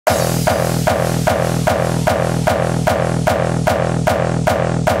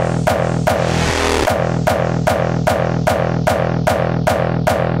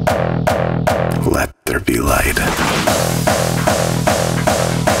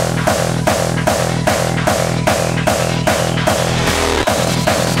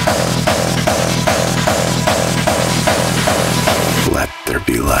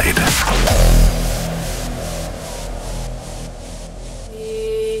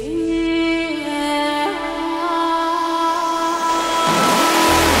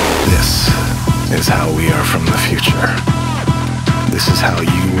is how we are from the future. This is how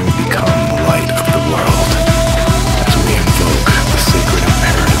you will become the light of the world. As we invoke the sacred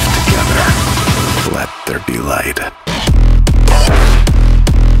imperative together, let there be light.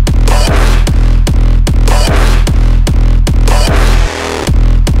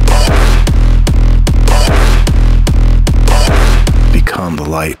 Become the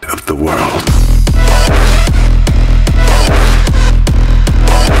light of the world.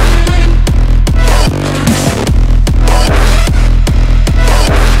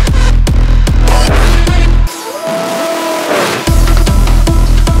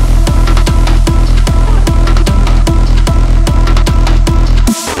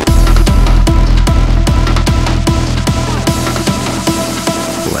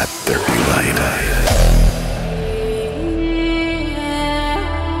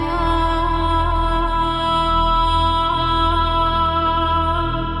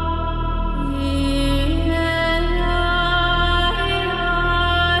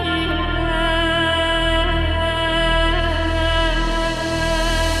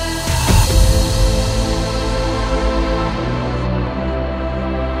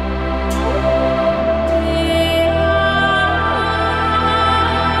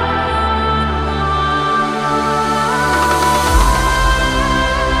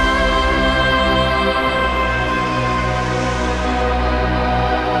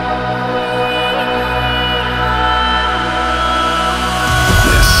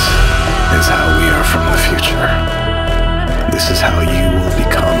 This is how you will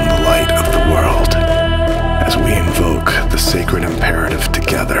become the light of the world. As we invoke the sacred imperative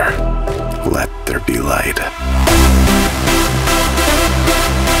together, let there be light.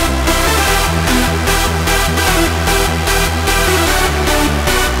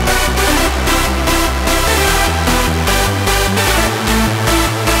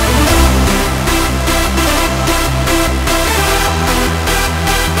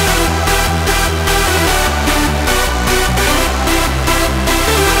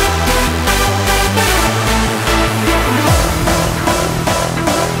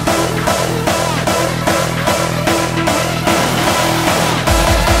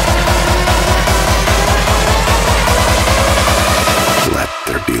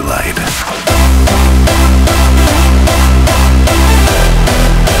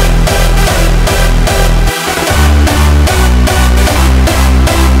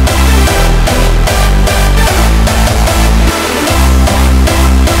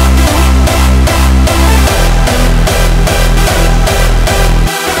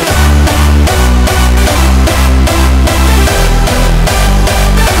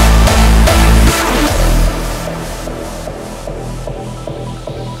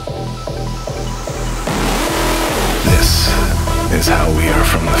 Is how we are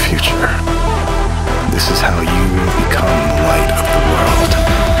from the future. This is how you will become the light of the world.